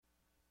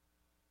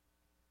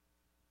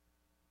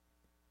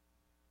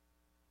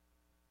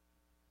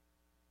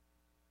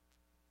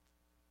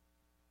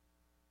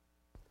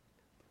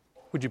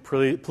Would you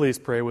please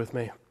pray with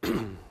me?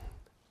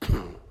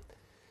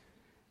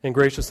 And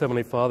gracious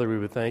Heavenly Father, we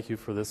would thank you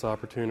for this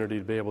opportunity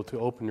to be able to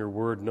open your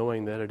word,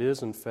 knowing that it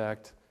is, in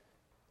fact,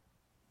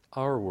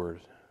 our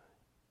word.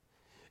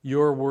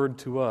 Your word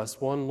to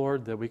us, one,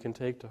 Lord, that we can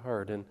take to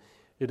heart. And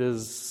it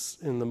is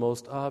in the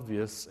most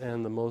obvious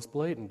and the most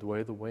blatant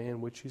way, the way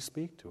in which you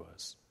speak to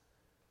us.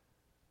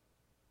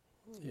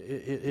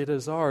 It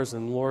is ours,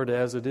 and Lord,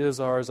 as it is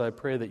ours, I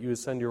pray that you would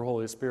send your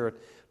Holy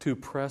Spirit to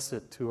press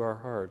it to our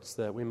hearts,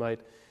 that we might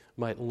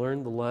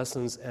learn the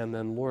lessons, and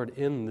then, Lord,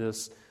 in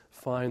this,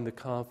 find the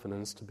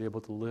confidence to be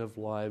able to live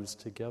lives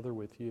together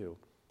with you,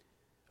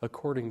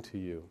 according to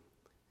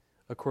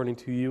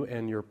you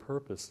and your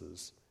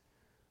purposes,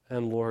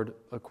 and, Lord,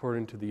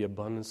 according to the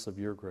abundance of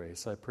your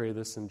grace. I pray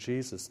this in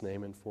Jesus'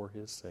 name and for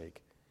his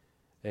sake.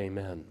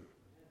 Amen.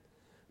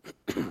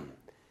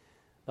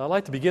 Now, I'd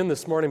like to begin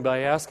this morning by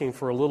asking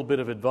for a little bit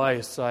of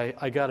advice.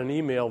 I got an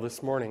email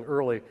this morning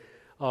early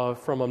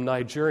from a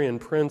Nigerian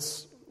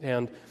prince,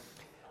 and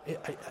there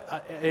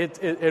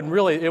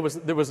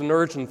was an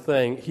urgent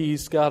thing.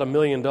 He's got $1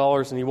 million,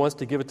 and he wants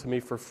to give it to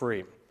me for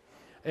free.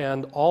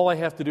 And all I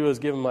have to do is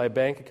give him my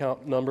bank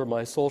account number,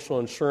 my social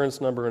insurance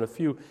number, and a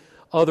few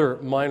other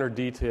minor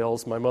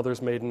details, my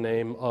mother's maiden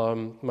name,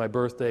 my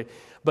birthday,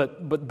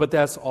 but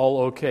that's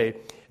all okay.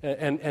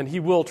 And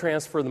he will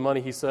transfer the money.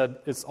 He said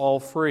it's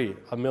all free,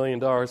 $1 million.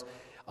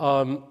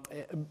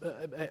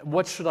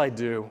 What should I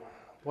do?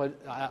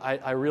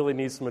 I really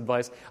need some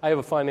advice. I have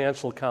a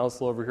financial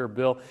counselor over here,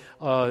 Bill.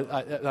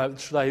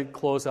 Should I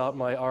close out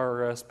my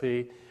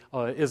RRSP?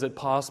 Is it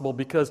possible?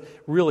 Because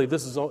really,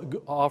 this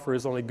offer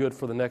is only good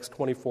for the next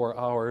 24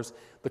 hours.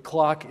 The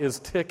clock is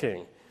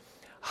ticking.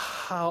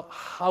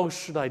 What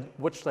should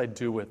I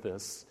do with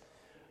this?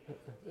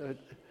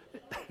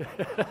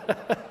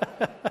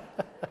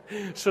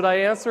 Should I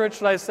answer it?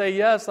 Should I say,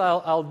 yes,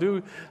 I'll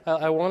do,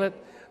 I want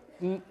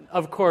it?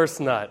 Of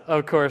course not.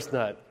 Of course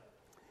not.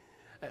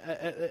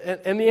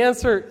 And the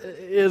answer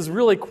is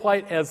really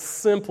quite as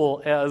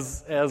simple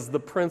as the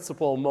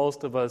principle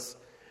most of us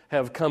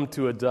have come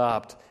to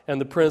adopt.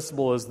 And the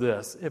principle is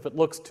this: if it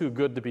looks too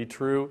good to be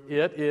true,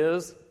 it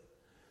is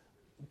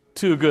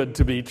too good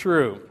to be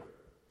true.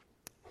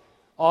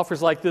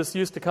 Offers like this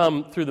used to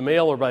come through the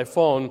mail or by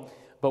phone,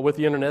 but with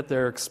the internet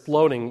they're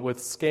exploding with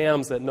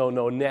scams that know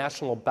no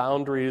national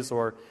boundaries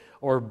or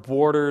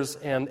borders,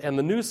 and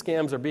the new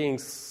scams are being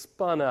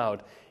spun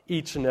out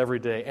each and every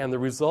day. And the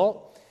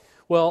result?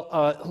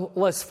 Well,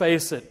 let's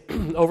face it,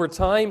 over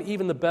time,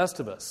 even the best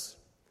of us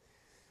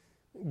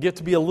get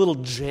to be a little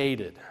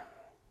jaded.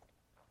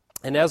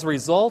 And as a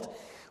result,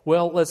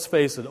 well, let's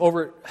face it,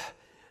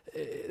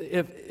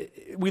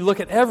 if we look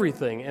at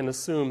everything and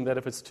assume that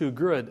if it's too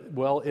good,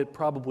 well, it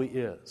probably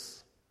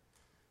is.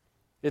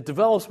 It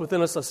develops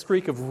within us a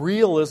streak of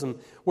realism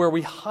where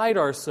we hide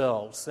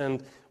ourselves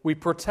and we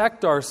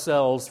protect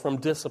ourselves from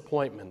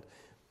disappointment.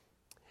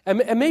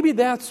 And maybe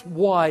that's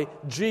why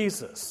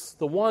Jesus,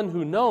 the one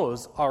who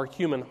knows our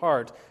human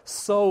heart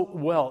so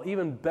well,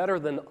 even better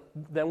than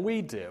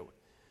we do,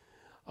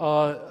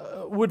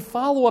 would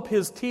follow up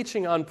his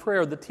teaching on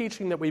prayer, the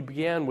teaching that we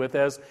began with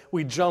as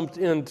we jumped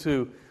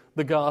into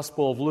the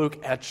Gospel of Luke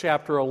at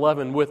chapter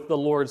 11 with the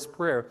Lord's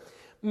Prayer.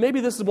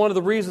 Maybe this is one of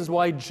the reasons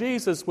why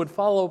Jesus would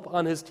follow up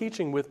on his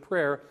teaching with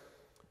prayer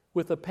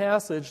with a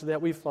passage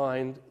that we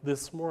find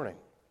this morning.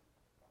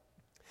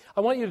 I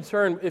want you to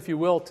turn, if you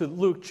will, to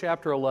Luke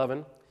chapter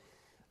 11.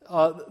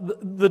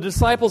 The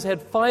disciples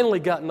had finally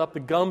gotten up the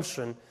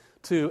gumption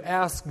to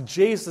ask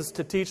Jesus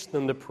to teach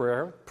them to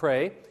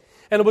pray.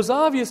 And it was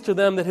obvious to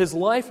them that his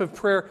life of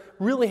prayer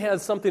really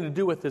had something to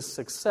do with his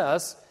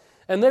success,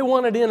 and they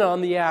wanted in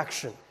on the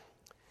action.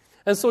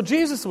 And so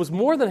Jesus was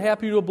more than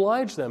happy to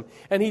oblige them.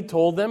 And he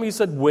told them, he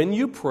said, when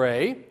you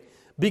pray,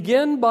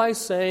 begin by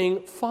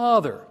saying,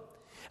 Father.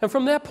 And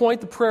from that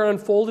point, the prayer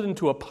unfolded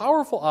into a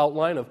powerful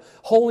outline of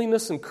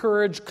holiness and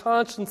courage,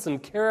 conscience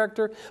and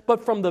character.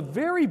 But from the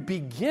very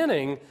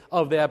beginning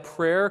of that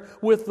prayer,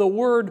 with the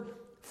word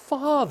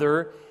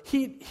Father,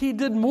 he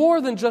did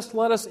more than just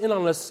let us in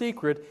on a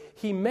secret.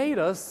 He made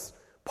us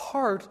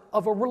part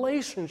of a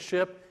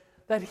relationship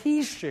that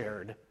he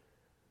shared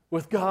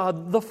with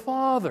God the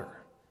Father.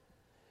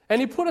 And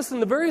he put us in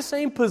the very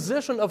same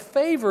position of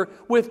favor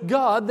with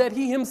God that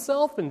he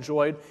himself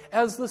enjoyed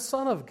as the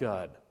Son of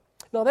God.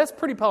 Now, that's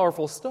pretty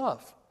powerful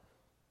stuff.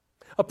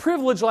 A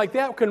privilege like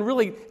that can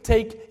really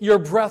take your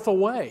breath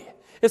away.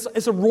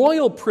 It's a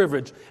royal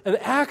privilege, an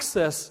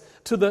access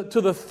to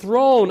the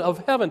throne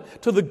of heaven,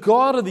 to the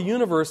God of the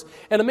universe.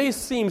 And it may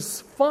seem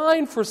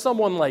fine for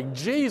someone like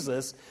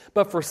Jesus,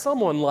 but for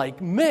someone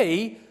like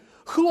me,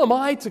 who am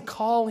I to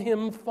call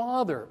him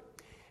Father?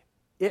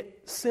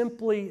 It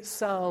simply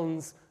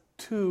sounds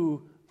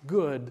too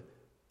good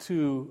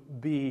to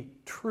be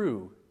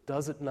true,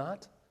 does it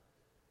not?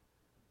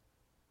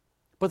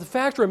 But the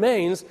fact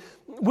remains,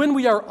 when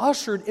we are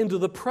ushered into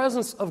the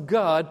presence of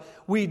God,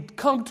 we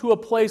come to a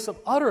place of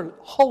utter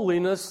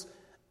holiness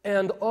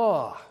and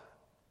awe.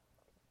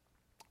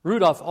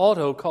 Rudolf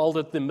Otto called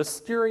it the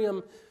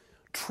mysterium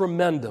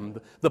tremendum,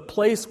 the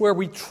place where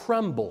we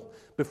tremble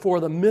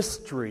before the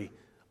mystery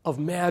of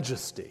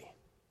majesty.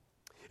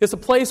 It's a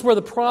place where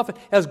the prophet,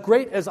 as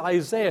great as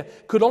Isaiah,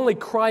 could only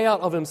cry out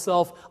of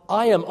himself,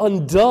 "I am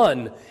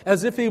undone,"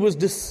 as if he was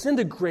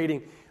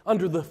disintegrating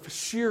under the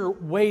sheer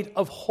weight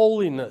of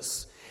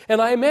holiness.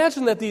 And I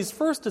imagine that these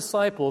first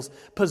disciples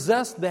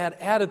possessed that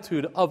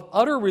attitude of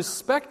utter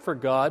respect for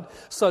God,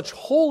 such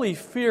holy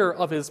fear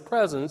of His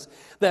presence,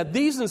 that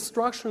these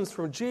instructions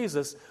from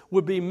Jesus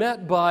would be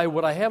met by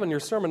what I have in your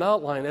sermon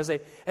outline as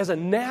a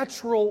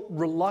natural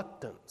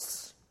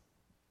reluctance.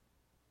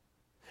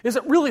 Is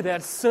it really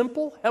that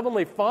simple,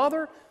 Heavenly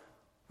Father?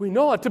 We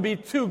know it to be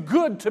too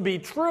good to be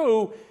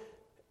true,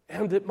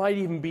 and it might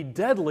even be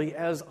deadly,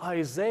 as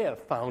Isaiah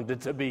found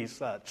it to be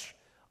such.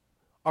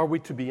 Are we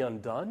to be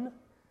undone?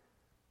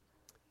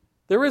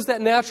 There is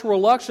that natural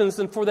reluctance,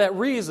 and for that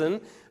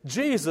reason,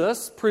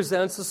 Jesus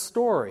presents a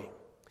story.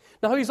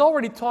 Now, He's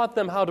already taught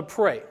them how to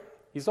pray.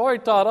 He's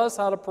already taught us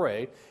how to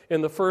pray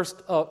in the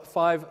first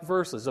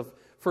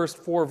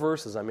four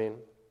verses, I mean.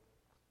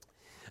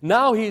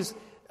 Now He's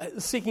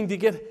seeking to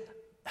get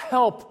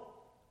help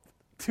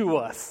to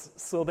us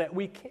so that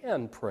we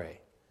can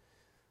pray.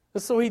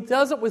 And so He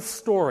does it with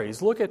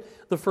stories. Look at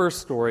the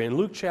first story in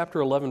Luke chapter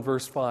 11,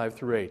 verse 5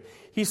 through 8.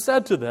 He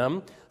said to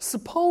them,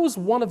 "Suppose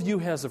one of you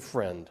has a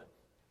friend,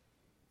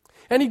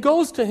 and he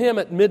goes to him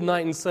at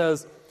midnight and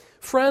says,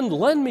 'Friend,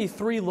 lend me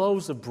 3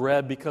 loaves of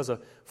bread because a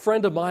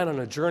friend of mine on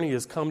a journey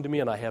has come to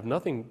me and I have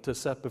nothing to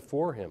set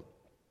before him.'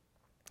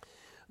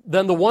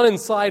 Then the one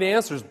inside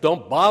answers,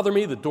 'Don't bother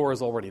me, the door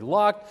is already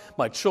locked,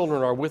 my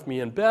children are with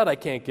me in bed, I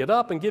can't get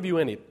up and give you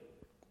any.'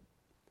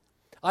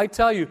 I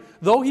tell you,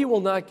 though he will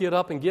not get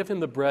up and give him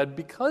the bread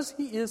because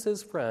he is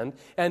his friend,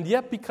 and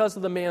yet because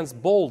of the man's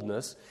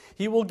boldness,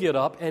 he will get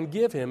up and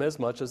give him as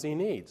much as he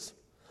needs."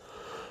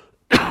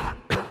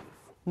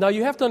 Now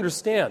you have to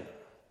understand,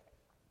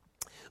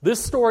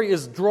 this story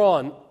is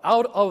drawn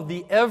out of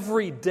the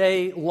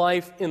everyday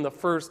life in the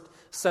first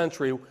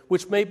century,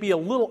 which may be a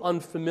little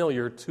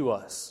unfamiliar to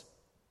us.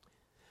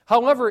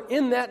 However,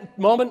 in that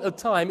moment of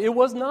time, it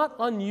was not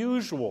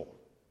unusual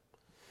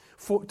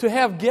to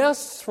have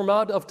guests from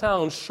out of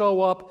town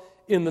show up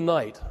in the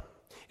night.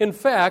 In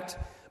fact,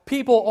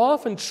 people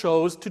often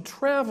chose to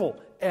travel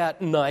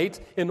at night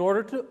in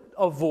order to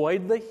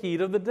avoid the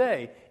heat of the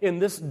day in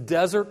this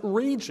desert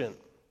region.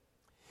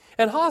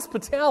 And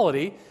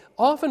hospitality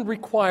often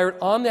required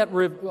on that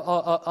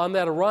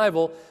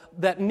arrival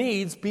that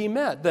needs be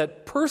met,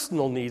 that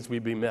personal needs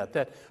would be met,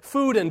 that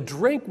food and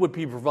drink would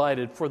be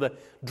provided for the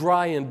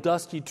dry and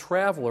dusty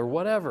traveler,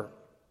 whatever.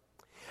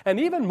 And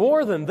even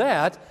more than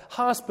that,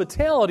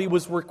 hospitality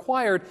was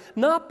required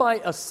not by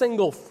a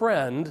single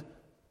friend,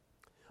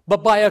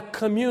 but by a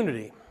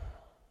community.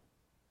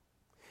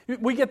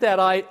 We get that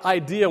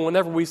idea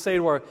whenever we say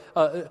to our,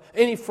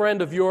 any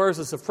friend of yours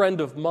is a friend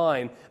of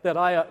mine, that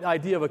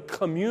idea of a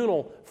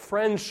communal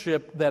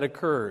friendship that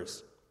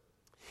occurs.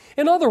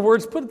 In other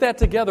words, put that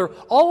together,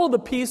 all of the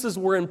pieces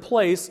were in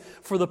place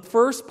for the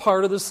first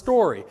part of the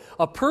story.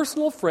 A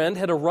personal friend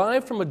had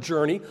arrived from a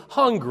journey,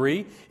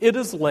 hungry, it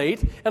is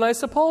late, and I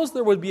suppose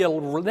there would be a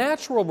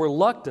natural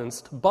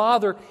reluctance to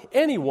bother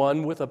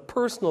anyone with a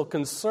personal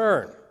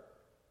concern.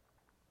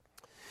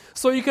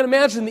 So you can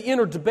imagine the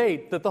inner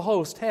debate that the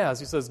host has.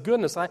 He says,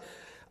 "Goodness, I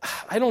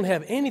don't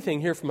have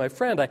anything here for my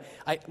friend.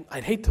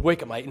 I'd hate to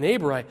wake up my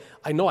neighbor.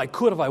 I know I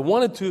could if I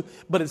wanted to,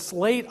 but it's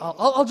late.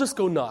 I'll just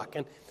go knock."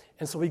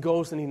 And so he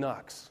goes and he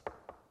knocks.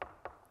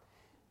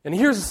 And he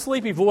hears a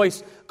sleepy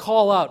voice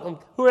call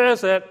out, "Who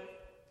is it?"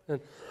 And,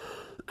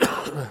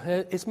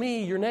 "It's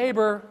me, your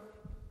neighbor."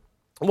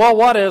 "Well,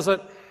 what is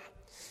it?"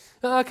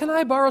 "Can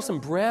I borrow some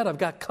bread? I've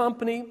got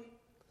company."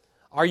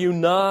 "Are you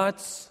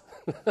nuts?"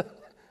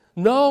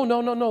 No.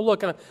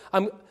 Look,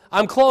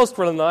 I'm closed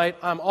for the night.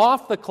 I'm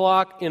off the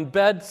clock, in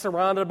bed,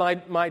 surrounded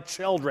by my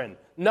children.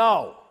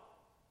 No.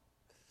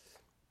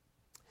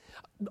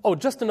 Oh,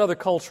 just another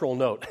cultural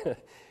note.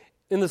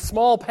 In the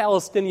small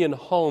Palestinian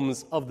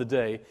homes of the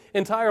day,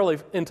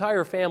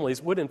 entire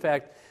families would, in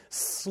fact,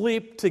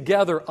 sleep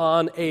together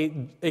on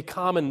a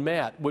common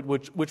mat,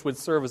 which would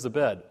serve as a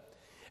bed.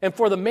 And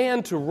for the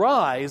man to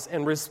rise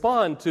and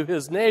respond to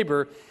his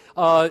neighbor,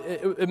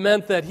 it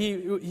meant that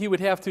he would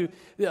have to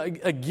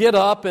get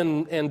up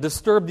and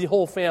disturb the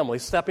whole family,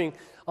 stepping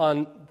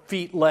on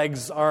feet,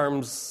 legs,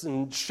 arms,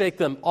 and shake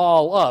them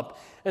all up.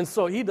 And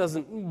so he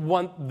doesn't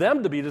want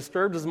them to be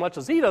disturbed as much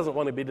as he doesn't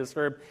want to be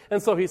disturbed.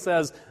 And so he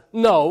says,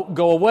 "No,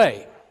 go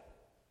away."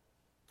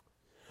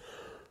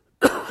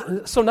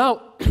 So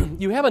now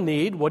you have a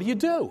need. What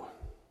do?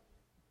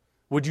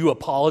 Would you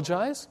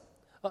apologize?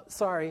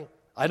 "Sorry,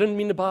 I didn't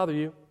mean to bother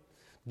you.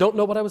 Don't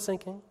know what I was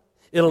thinking.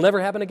 It'll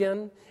never happen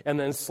again," and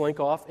then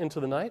slink off into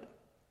the night?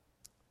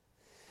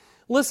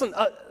 Listen,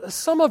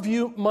 some of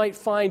you might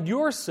find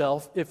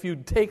yourself, if you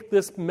take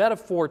this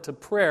metaphor to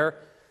prayer,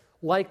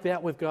 like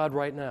that with God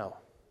right now.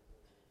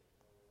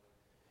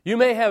 You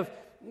may have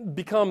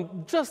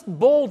become just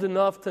bold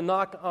enough to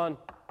knock on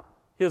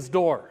His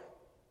door.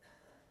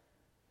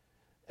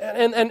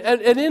 And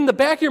in the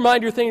back of your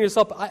mind, you're thinking to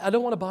yourself, I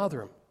don't want to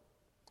bother Him.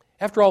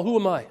 After all, who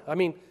am I? I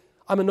mean,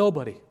 I'm a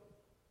nobody.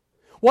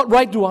 What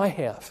right do I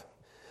have?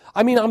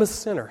 I mean, I'm a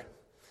sinner.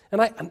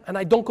 And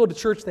I don't go to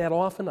church that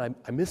often.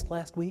 I missed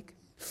last week.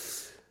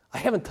 I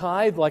haven't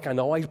tithed like I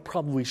know I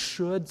probably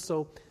should.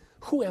 So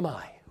who am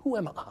I? Who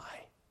am I?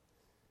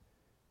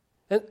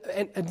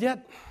 And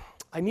yet,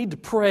 I need to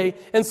pray.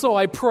 And so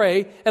I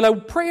pray. And I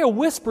pray a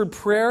whispered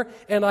prayer.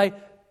 And I,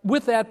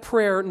 with that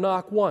prayer,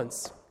 knock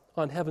once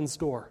on heaven's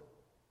door.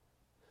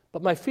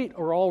 But my feet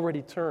are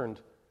already turned.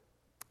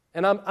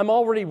 And I'm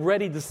already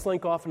ready to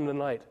slink off into the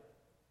night.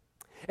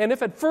 And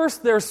if at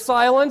first there's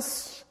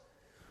silence,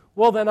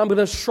 well, then I'm going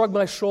to shrug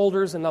my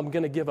shoulders and I'm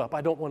going to give up.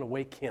 I don't want to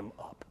wake him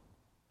up.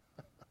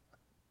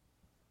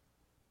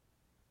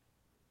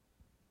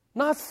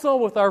 Not so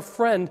with our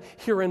friend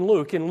here in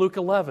Luke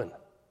 11.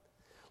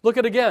 Look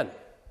at it again.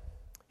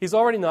 He's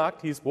already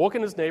knocked. He's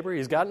woken his neighbor.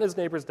 He's gotten his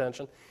neighbor's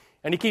attention.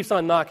 And he keeps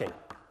on knocking.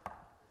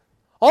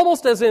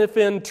 Almost as if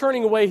in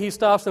turning away, he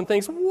stops and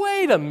thinks,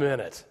 wait a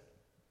minute.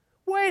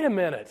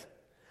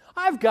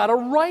 I've got a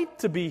right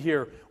to be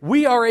here.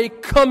 We are a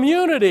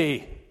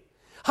community.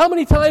 How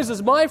many times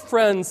has my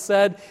friend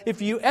said,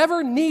 if you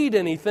ever need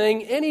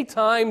anything,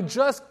 anytime,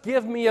 just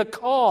give me a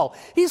call?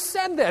 He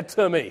said that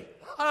to me.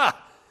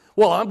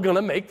 Well, I'm going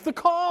to make the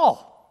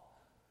call.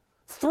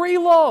 3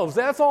 loaves,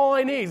 that's all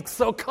I need.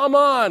 So come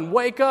on,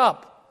 wake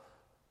up.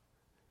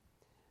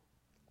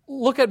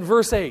 Look at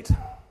verse 8.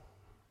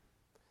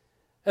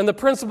 And the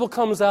principle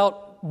comes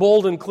out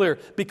bold and clear.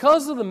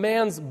 Because of the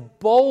man's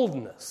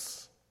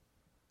boldness,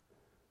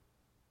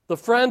 the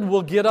friend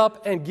will get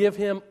up and give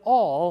him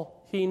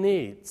all he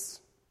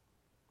needs.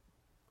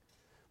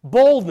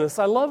 Boldness,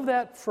 I love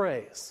that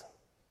phrase.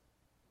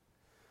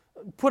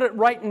 Put it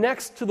right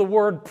next to the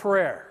word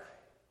prayer.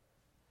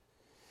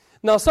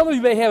 Now, some of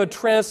you may have it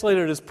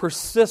translated as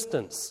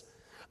persistence.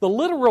 The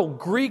literal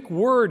Greek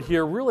word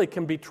here really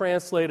can be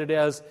translated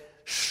as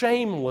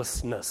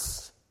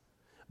shamelessness,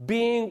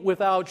 being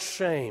without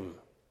shame.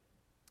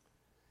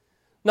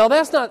 Now,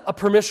 that's not a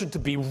permission to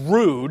be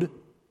rude,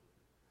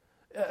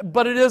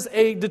 but it is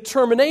a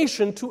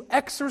determination to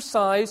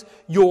exercise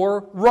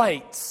your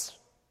rights.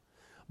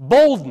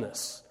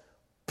 Boldness,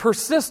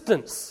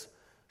 persistence,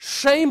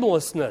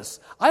 shamelessness.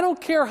 I don't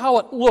care how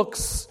it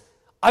looks,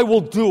 I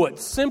will do it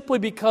simply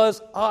because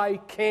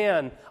I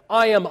can.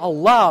 I am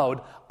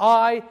allowed.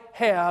 I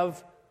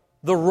have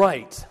the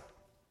right.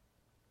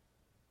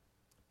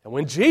 And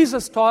when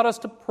Jesus taught us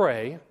to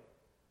pray,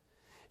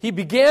 He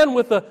began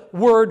with the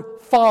word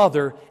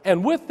Father,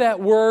 and with that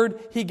word,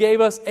 He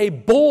gave us a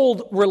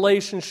bold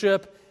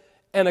relationship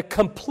and a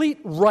complete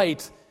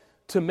right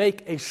to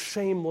make a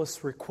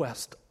shameless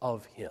request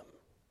of Him.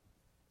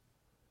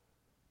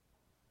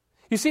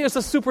 You see, it's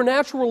a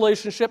supernatural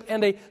relationship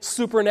and a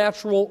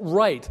supernatural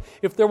right.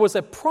 If there was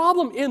a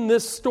problem in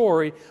this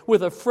story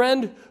with a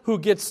friend who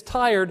gets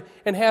tired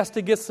and has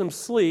to get some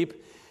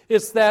sleep,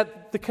 it's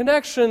that the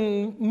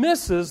connection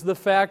misses the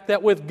fact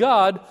that with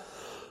God,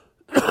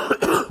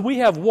 we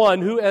have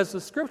one who, as the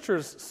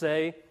Scriptures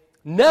say,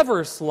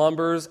 never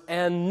slumbers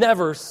and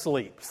never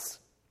sleeps.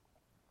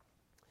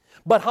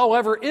 But,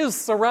 however, is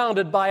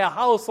surrounded by a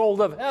household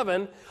of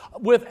heaven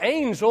with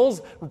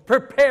angels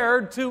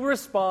prepared to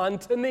respond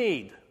to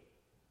need.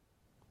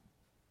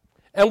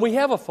 And we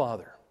have a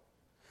Father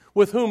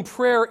with whom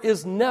prayer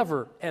is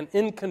never an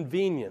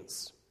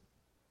inconvenience,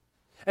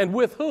 and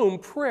with whom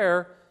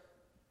prayer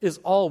is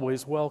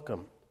always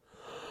welcome.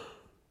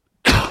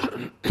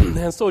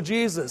 And so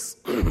Jesus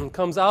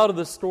comes out of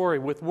the story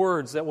with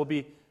words that will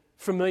be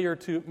familiar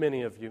to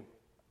many of you.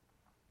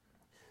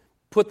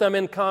 Put them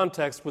in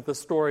context with the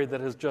story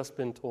that has just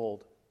been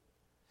told.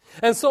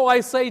 And so I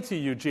say to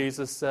you,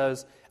 Jesus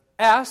says,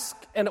 ask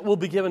and it will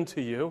be given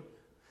to you.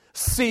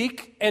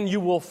 Seek and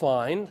you will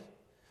find.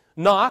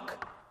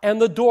 Knock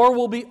and the door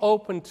will be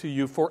opened to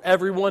you. For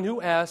everyone who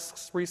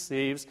asks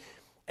receives.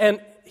 And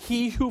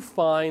he who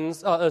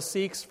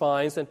seeks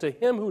finds. And to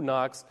him who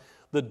knocks,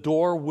 the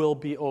door will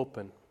be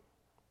open.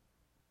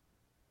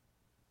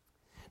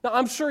 Now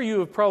I'm sure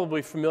you're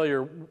probably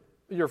familiar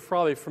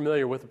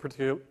with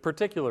a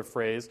particular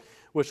phrase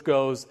which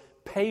goes,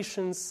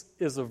 patience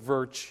is a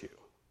virtue.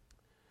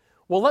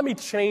 Well, let me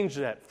change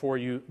that for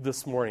you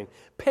this morning.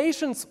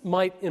 Patience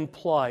might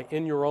imply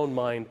in your own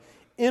mind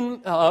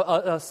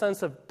a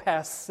sense of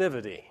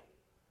passivity,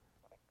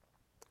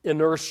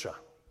 inertia.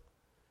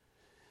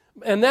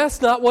 And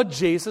that's not what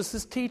Jesus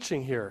is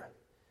teaching here.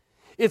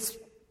 It's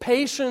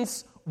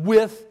patience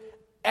with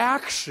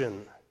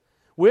action,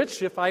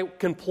 which, if I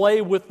can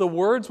play with the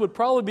words, would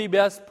probably be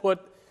best put,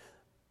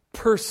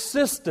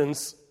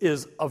 persistence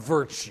is a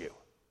virtue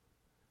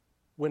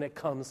when it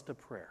comes to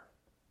prayer.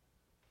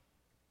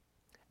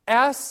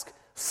 Ask,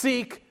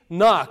 seek,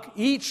 knock.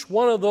 Each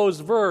one of those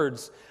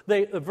verbs,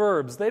 they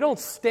don't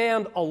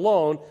stand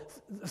alone,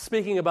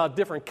 speaking about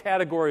different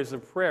categories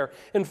of prayer.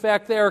 In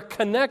fact, they are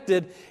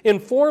connected in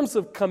forms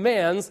of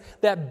commands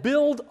that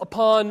build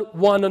upon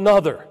one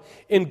another.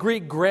 In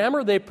Greek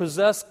grammar, they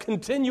possess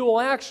continual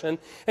action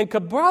and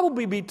could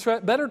probably be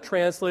better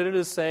translated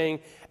as saying,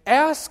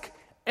 ask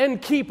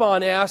and keep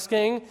on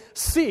asking,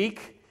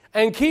 seek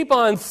and keep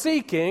on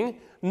seeking,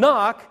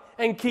 knock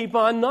and keep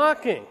on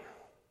knocking.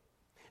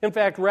 In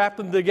fact, wrap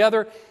them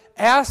together,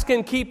 ask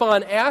and keep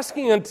on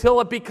asking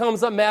until it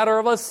becomes a matter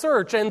of a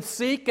search, and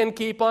seek and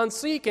keep on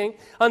seeking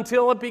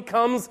until it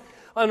becomes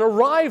an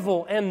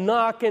arrival, and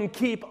knock and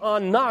keep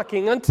on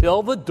knocking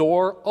until the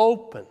door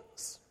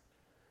opens.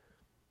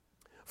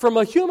 From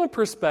a human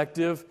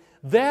perspective,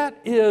 that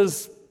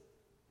is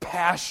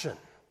passion.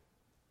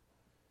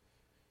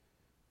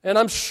 And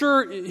I'm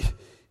sure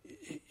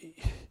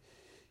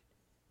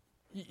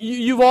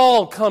you've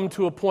all come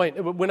to a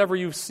point, whenever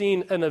you've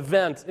seen an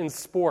event in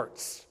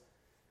sports,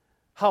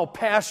 how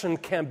passion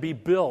can be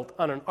built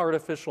on an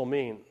artificial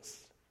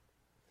means.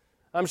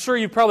 I'm sure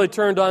you've probably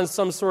turned on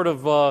some sort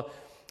of,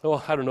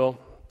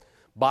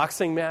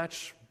 boxing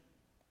match,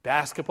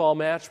 basketball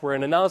match, where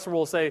an announcer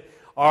will say,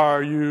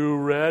 "Are you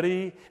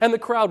ready?" And the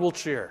crowd will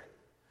cheer.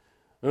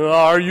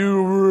 "Are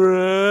you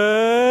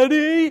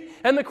ready?"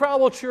 And the crowd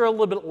will cheer a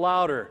little bit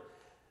louder.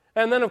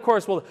 And then, of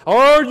course,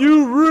 "Are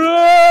you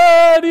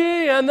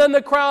ready?" And then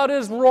the crowd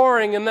is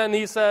roaring. And then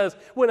he says,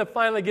 when it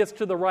finally gets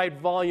to the right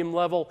volume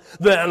level,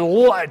 "Then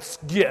let's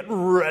get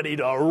ready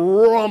to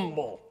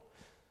rumble."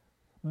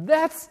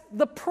 That's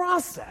the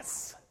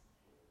process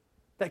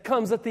that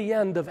comes at the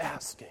end of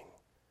asking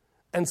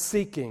and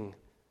seeking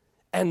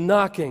and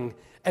knocking,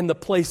 and the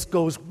place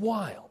goes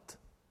wild.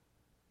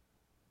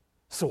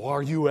 So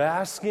are you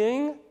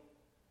asking?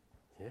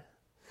 Yeah.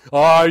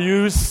 Are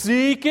you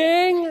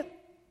seeking?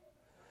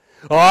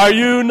 Are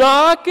you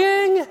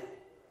knocking?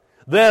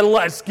 Then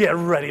let's get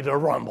ready to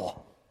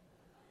rumble.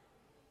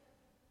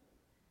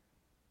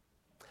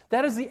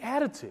 That is the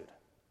attitude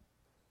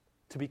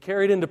to be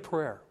carried into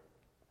prayer.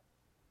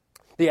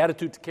 The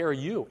attitude to carry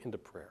you into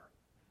prayer.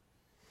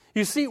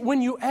 You see,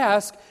 when you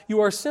ask,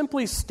 you are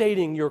simply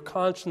stating your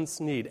conscience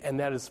need, and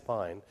that is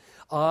fine.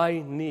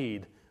 I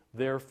need,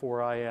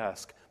 therefore I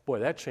ask. Boy,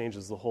 that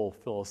changes the whole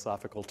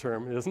philosophical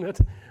term, isn't it?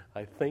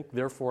 I think,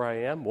 therefore I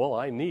am. Well,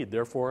 I need,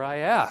 therefore I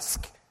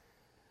ask.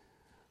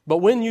 But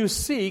when you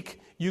seek,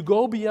 you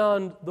go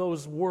beyond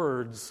those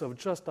words of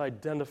just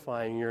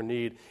identifying your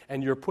need,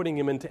 and you're putting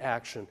them into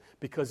action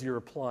because you're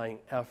applying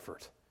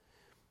effort.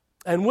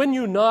 And when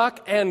you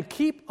knock and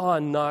keep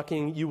on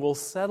knocking, you will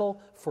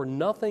settle for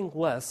nothing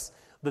less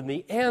than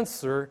the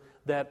answer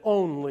that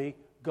only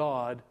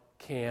God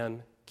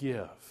can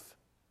give.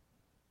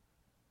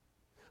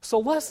 So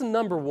lesson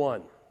number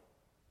 1,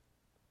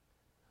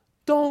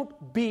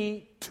 don't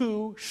be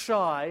too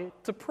shy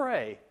to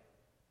pray.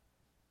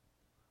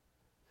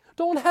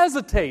 Don't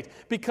hesitate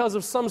because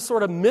of some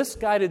sort of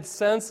misguided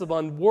sense of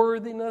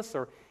unworthiness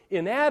or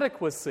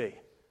inadequacy,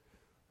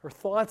 or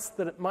thoughts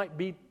that it might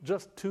be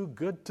just too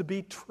good to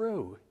be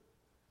true.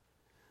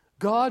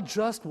 God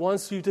just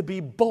wants you to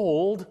be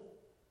bold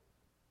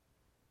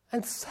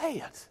and say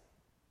it.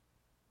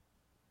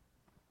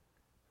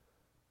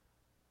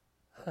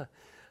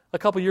 A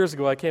couple years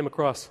ago, I came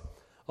across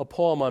a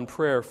poem on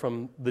prayer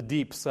from the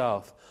Deep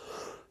South.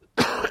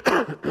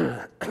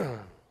 The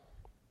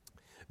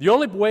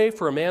only way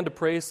for a man to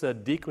pray,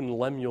 said Deacon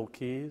Lemuel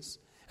Keyes,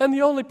 and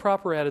the only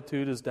proper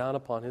attitude is down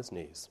upon his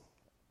knees.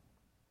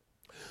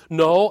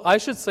 No, I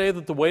should say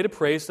that the way to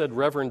pray, said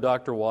Reverend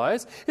Dr.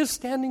 Wise, is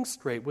standing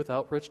straight with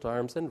outstretched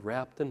arms and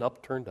rapt and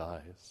upturned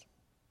eyes.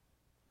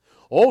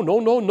 Oh, no,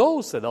 no,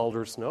 no, said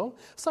Elder Snow.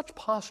 Such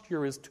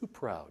posture is too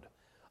proud.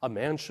 A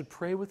man should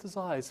pray with his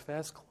eyes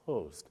fast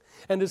closed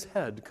and his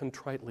head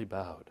contritely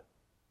bowed.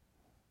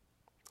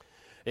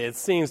 It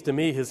seems to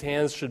me his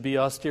hands should be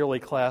austerely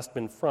clasped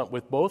in front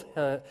with both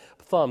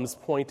thumbs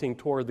pointing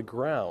toward the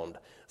ground,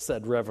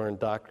 said Reverend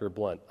Dr.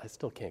 Blunt. I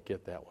still can't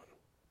get that one.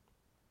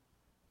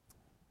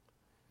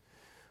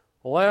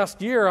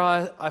 Last year,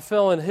 I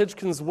fell in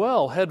Hitchkins'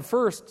 well head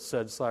first,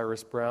 said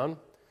Cyrus Brown,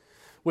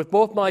 with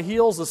both my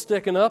heels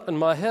a-sticking up and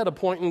my head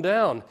a-pointing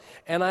down.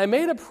 And I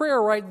made a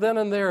prayer right then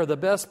and there, the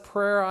best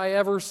prayer I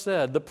ever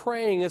said. The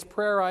prayingest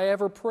prayer I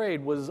ever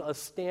prayed was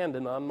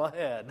a-standing on my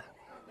head.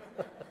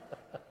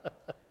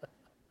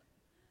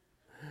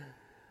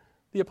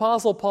 The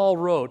Apostle Paul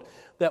wrote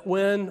that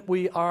when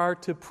we are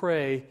to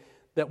pray,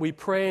 that we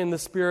pray in the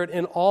Spirit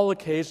in all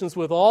occasions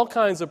with all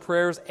kinds of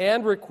prayers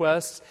and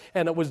requests,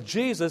 and it was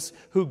Jesus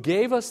who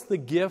gave us the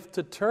gift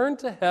to turn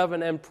to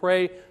heaven and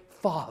pray,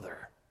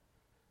 Father,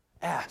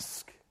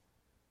 ask,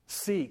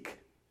 seek,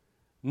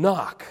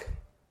 knock.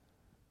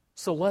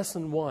 So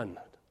lesson 1,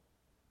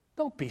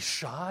 don't be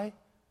shy,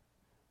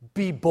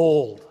 be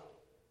bold.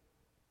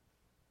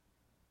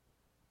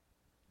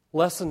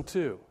 Lesson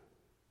 2,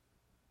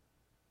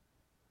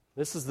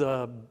 this is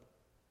the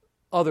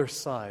other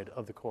side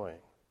of the coin.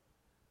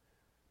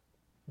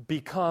 Be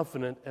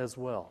confident as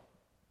well.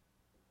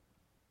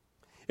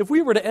 If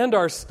we were to end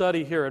our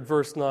study here at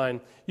verse 9,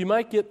 you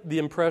might get the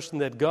impression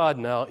that God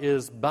now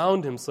is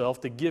bound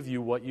himself to give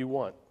you what you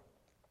want.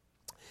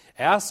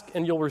 Ask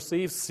and you'll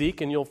receive,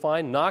 seek and you'll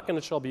find, knock and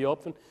it shall be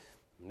opened.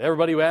 And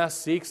everybody who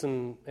asks, seeks,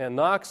 and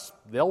knocks,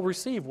 they'll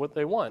receive what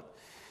they want.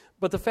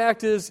 But the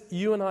fact is,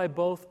 you and I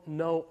both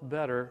know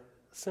better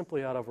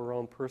simply out of our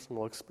own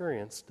personal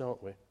experience,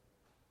 don't we?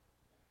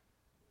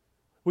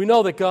 We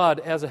know that God,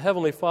 as a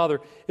Heavenly Father,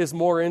 is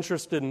more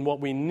interested in what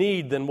we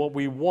need than what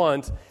we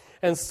want,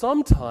 and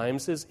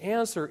sometimes His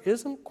answer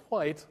isn't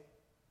quite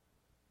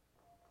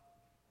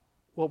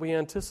what we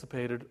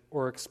anticipated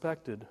or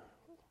expected.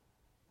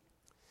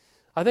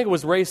 I think it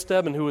was Ray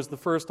Stedman who was the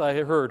first I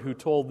heard who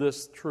told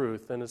this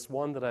truth, and it's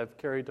one that I've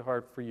carried to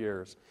heart for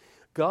years.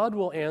 God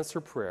will answer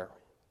prayer.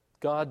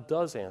 God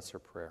does answer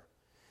prayer.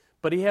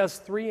 But He has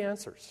three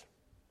answers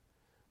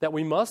that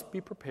we must be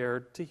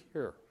prepared to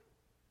hear.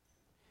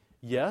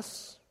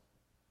 Yes,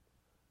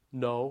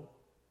 no,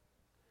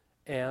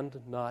 and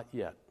not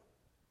yet.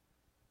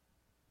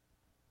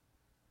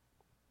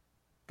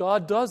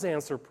 God does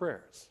answer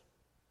prayers,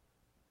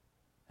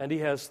 and He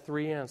has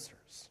three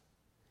answers.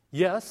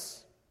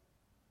 Yes,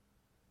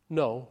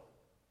 no,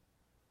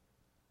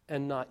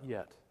 and not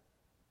yet.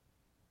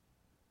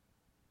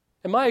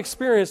 And my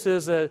experience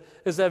is that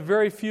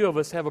very few of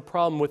us have a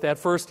problem with that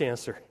first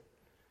answer.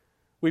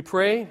 We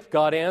pray,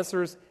 God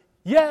answers,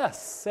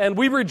 yes, and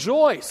we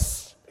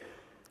rejoice.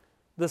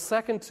 The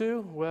second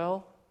two,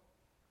 well,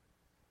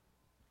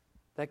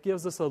 that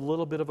gives us a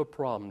little bit of a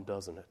problem,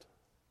 doesn't it?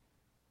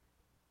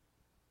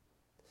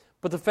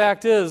 But the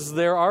fact is,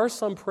 there are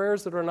some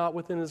prayers that are not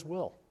within His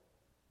will.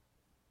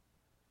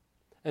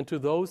 And to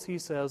those He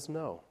says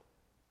no.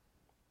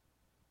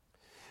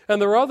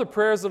 And there are other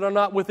prayers that are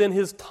not within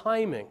His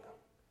timing.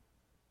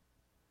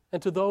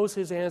 And to those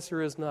His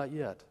answer is not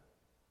yet.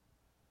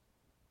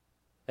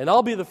 And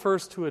I'll be the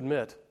first to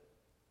admit,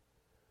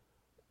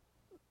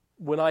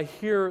 when I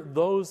hear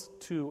those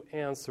two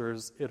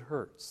answers, it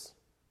hurts.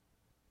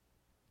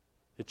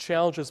 It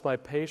challenges my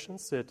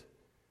patience. It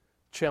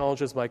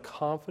challenges my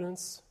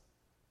confidence.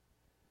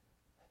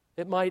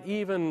 It might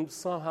even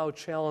somehow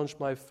challenge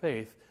my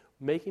faith,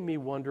 making me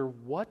wonder,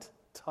 what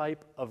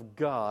type of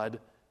God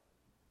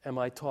am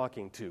I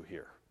talking to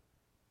here?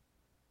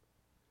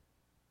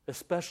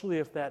 Especially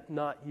if that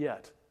not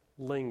yet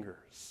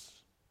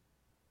lingers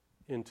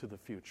into the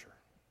future.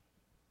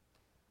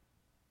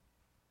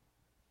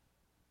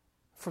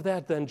 For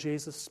that, then,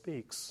 Jesus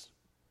speaks.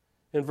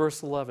 In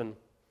verse 11,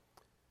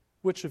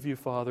 which of you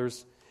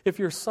fathers, if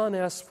your son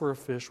asks for a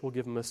fish, will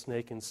give him a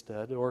snake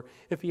instead? Or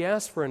if he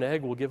asks for an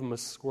egg, will give him a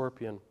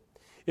scorpion?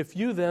 If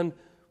you then,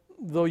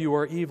 though you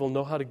are evil,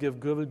 know how to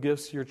give good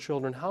gifts to your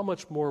children, how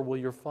much more will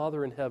your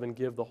Father in heaven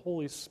give the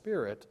Holy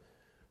Spirit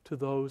to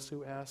those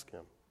who ask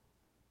Him?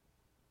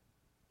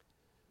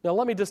 Now,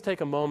 let me just take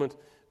a moment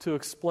to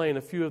explain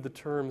a few of the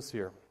terms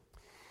here.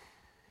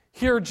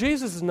 Here,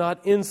 Jesus is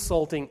not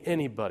insulting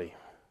anybody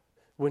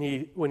when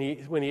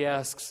he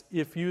asks,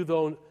 if you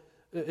though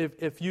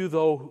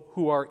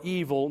who are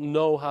evil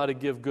know how to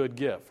give good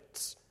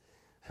gifts.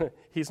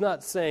 He's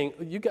not saying,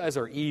 you guys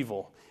are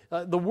evil.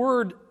 The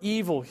word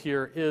evil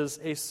here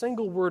is a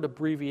single word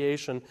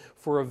abbreviation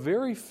for a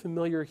very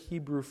familiar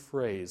Hebrew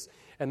phrase,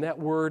 and that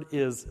word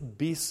is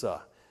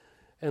bisa.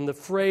 And the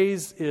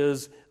phrase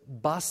is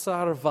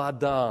basar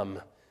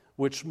vadam,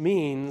 which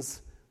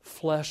means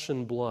flesh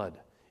and blood.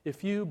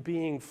 If you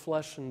being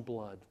flesh and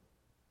blood.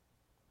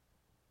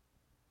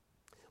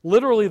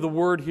 Literally, the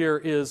word here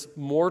is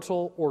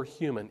mortal or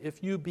human,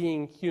 if you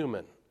being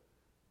human.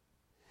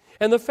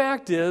 And the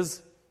fact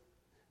is,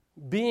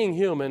 being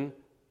human,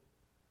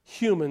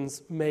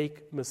 humans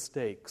make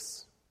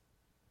mistakes,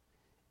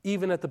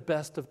 even at the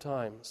best of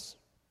times.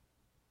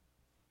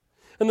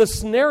 And the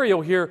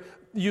scenario here,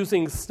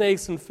 using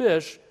snakes and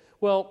fish,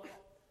 well,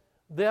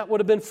 that would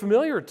have been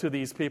familiar to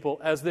these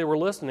people as they were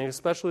listening,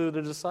 especially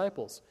the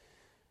disciples.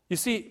 You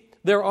see,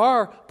 there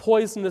are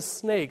poisonous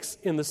snakes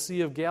in the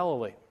Sea of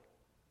Galilee.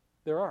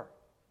 There are.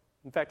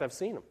 In fact, I've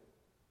seen them.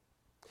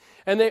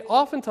 And they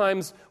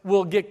oftentimes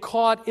will get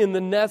caught in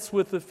the nets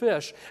with the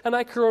fish. And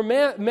I can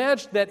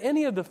imagine that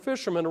any of the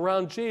fishermen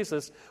around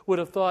Jesus would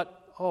have thought,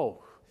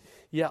 oh,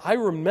 yeah, I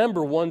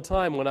remember one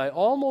time when I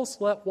almost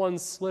let one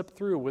slip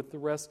through with the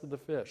rest of the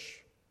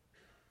fish.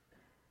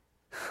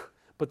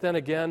 But then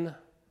again,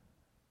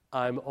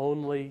 I'm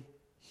only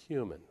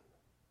human.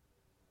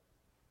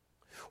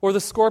 Or the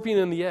scorpion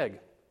and the egg.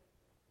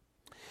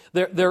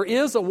 There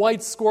is a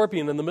white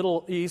scorpion in the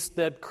Middle East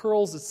that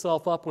curls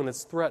itself up when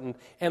it's threatened,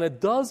 and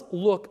it does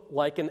look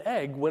like an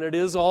egg when it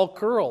is all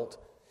curled.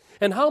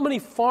 And how many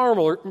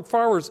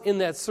farmers in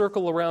that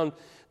circle around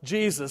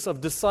Jesus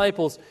of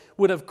disciples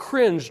would have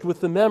cringed with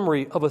the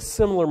memory of a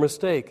similar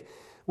mistake,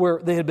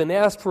 where they had been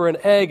asked for an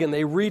egg and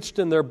they reached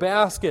in their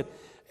basket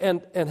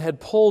and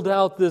had pulled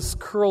out this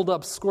curled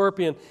up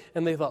scorpion,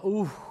 and they thought,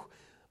 ooh,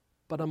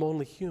 but I'm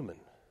only human,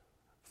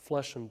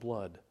 flesh and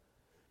blood.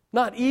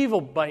 Not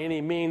evil by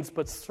any means,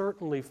 but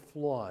certainly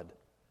flawed.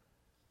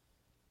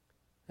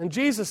 And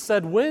Jesus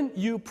said, when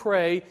you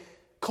pray,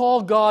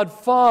 call God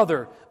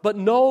Father, but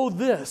know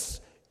this,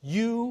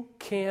 you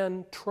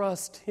can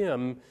trust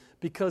Him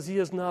because He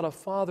is not a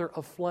Father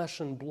of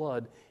flesh and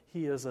blood.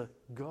 He is a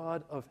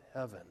God of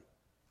heaven.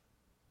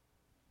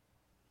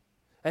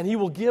 And He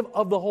will give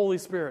of the Holy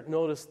Spirit.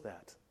 Notice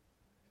that.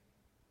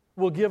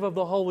 Will give of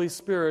the Holy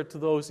Spirit to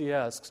those He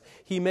asks.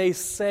 He may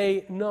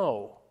say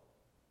no.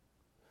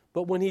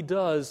 But when He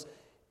does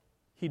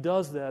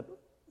that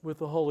with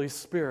the Holy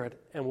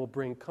Spirit and will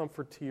bring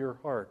comfort to your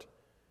heart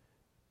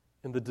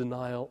in the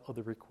denial of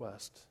the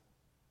request.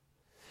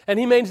 And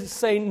he may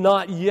say,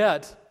 not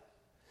yet,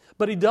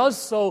 but he does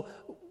so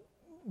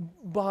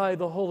by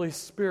the Holy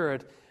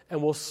Spirit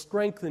and will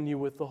strengthen you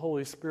with the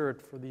Holy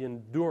Spirit for the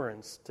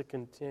endurance to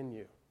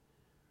continue.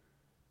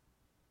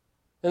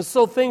 And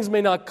so things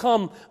may not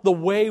come the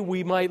way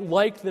we might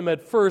like them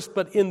at first,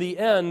 but in the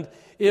end,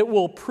 it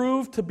will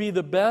prove to be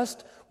the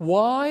best.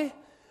 Why?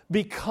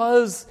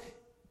 Because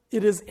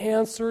it is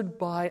answered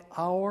by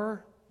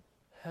our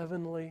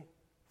Heavenly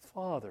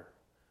Father,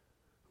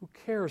 who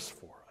cares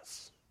for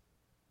us,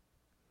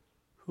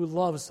 who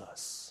loves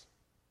us,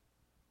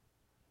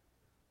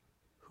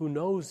 who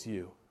knows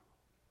you,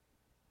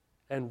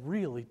 and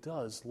really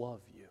does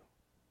love you.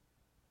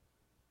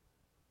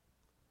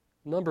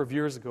 A number of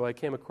years ago, I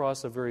came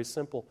across a very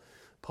simple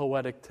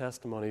poetic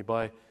testimony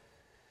by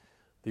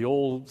the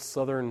old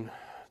southern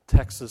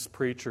Texas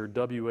preacher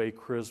W.A.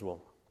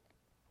 Criswell,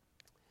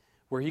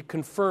 where he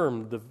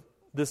confirmed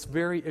this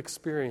very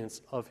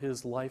experience of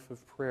his life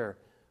of prayer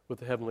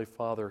with the Heavenly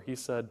Father. He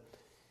said,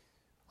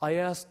 I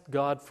asked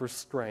God for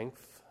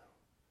strength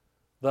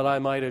that I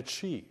might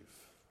achieve.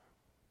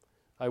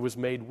 I was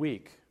made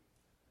weak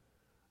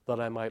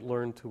that I might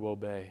learn to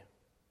obey.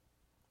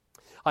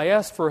 I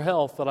asked for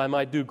health that I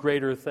might do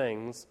greater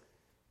things,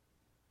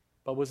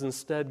 but was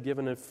instead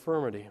given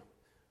infirmity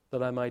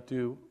that I might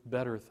do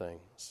better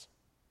things.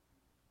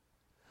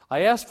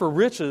 I asked for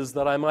riches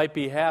that I might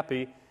be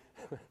happy,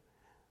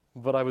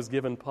 but I was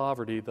given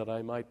poverty that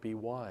I might be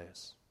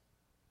wise.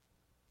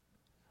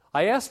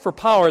 I asked for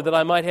power that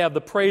I might have the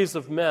praise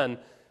of men,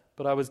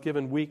 but I was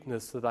given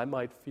weakness that I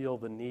might feel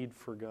the need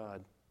for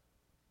God.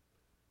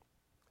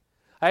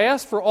 I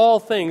asked for all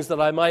things that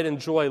I might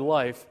enjoy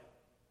life,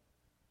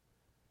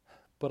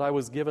 but I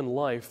was given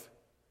life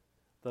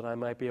that I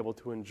might be able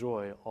to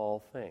enjoy all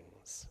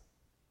things.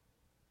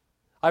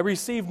 I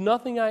received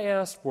nothing I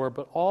asked for,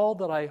 but all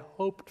that I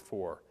hoped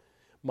for.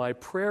 My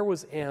prayer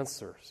was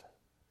answered,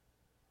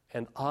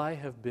 and I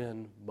have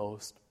been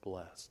most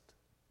blessed.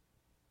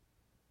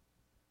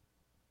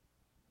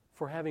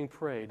 For having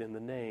prayed in the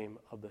name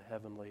of the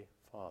Heavenly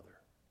Father.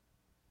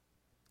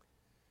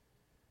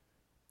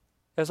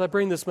 As I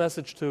bring this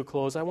message to a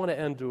close, I want to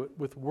end it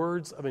with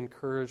words of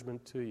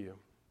encouragement to you.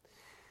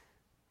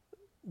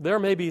 There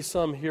may be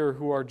some here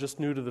who are just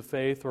new to the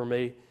faith or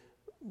may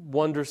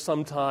wonder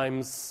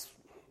sometimes,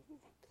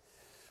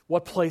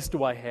 what place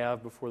do I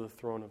have before the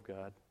throne of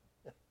God?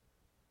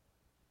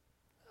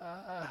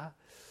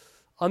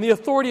 On the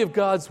authority of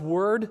God's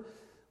Word,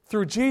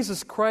 through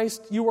Jesus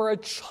Christ, you are a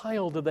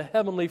child of the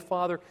Heavenly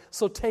Father.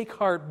 So take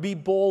heart, be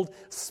bold,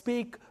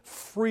 speak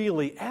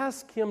freely.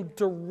 Ask Him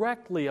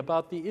directly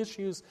about the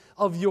issues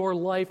of your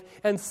life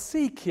and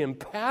seek Him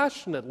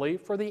passionately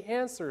for the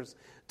answers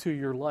to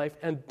your life.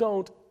 And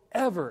don't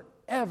ever,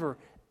 ever,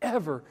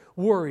 ever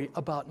worry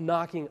about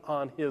knocking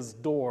on His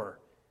door.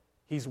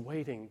 He's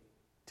waiting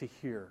to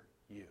hear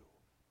you.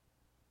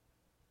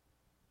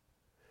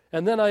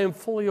 And then I am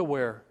fully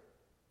aware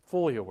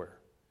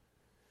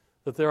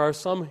that there are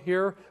some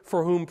here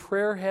for whom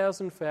prayer has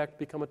in fact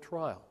become a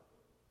trial.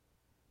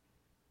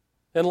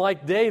 And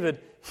like David,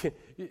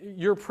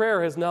 your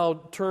prayer has now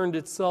turned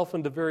itself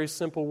into very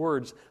simple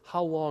words.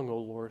 How long, O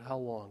Lord? How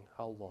long?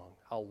 How long?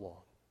 How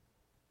long?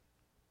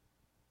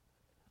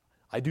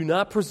 I do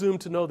not presume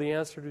to know the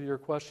answer to your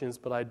questions,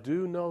 but I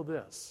do know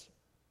this.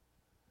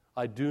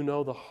 I do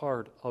know the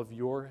heart of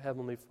your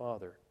Heavenly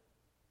Father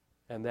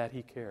and that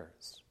He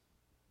cares.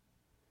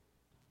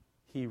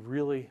 He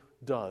really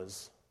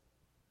does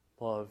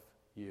love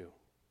you.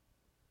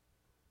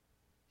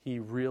 He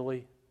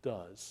really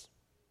does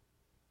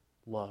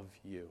love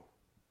you.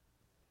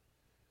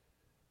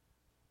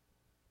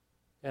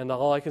 And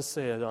all I can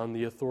say is on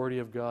the authority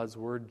of God's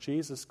Word,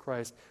 Jesus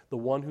Christ, the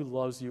one who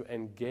loves you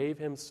and gave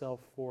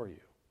Himself for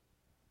you,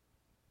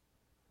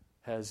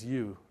 has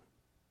you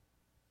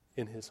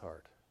in His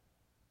heart.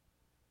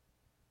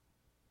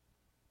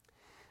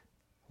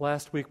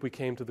 Last week we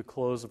came to the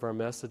close of our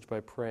message by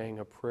praying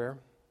a prayer.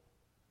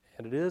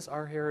 And it is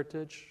our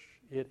heritage,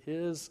 it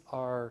is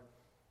our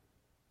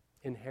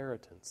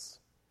inheritance,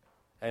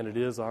 and it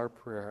is our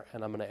prayer.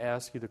 And I'm going to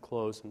ask you to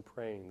close in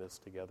praying this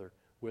together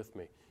with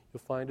me.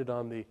 You'll find it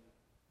on the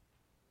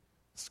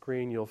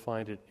screen. You'll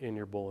find it in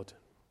your bulletin.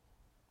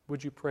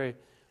 Would you pray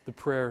the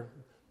prayer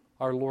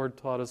our Lord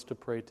taught us to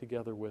pray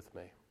together with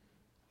me?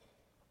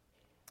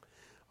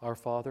 Our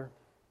Father,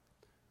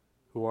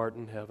 who art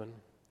in heaven,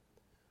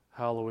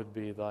 hallowed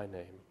be thy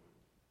name.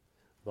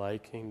 Thy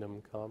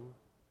kingdom come,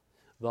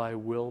 thy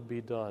will be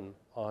done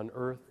on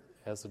earth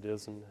as it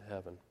is in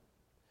heaven.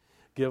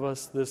 Give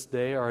us this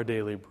day our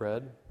daily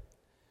bread,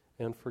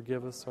 and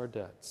forgive us our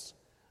debts,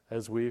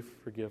 as we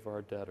forgive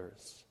our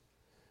debtors.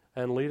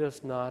 And lead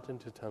us not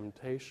into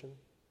temptation,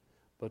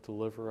 but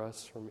deliver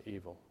us from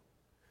evil.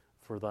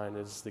 For thine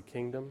is the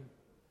kingdom,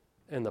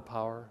 and the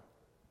power,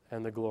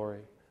 and the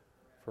glory,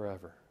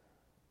 forever.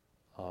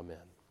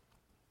 Amen.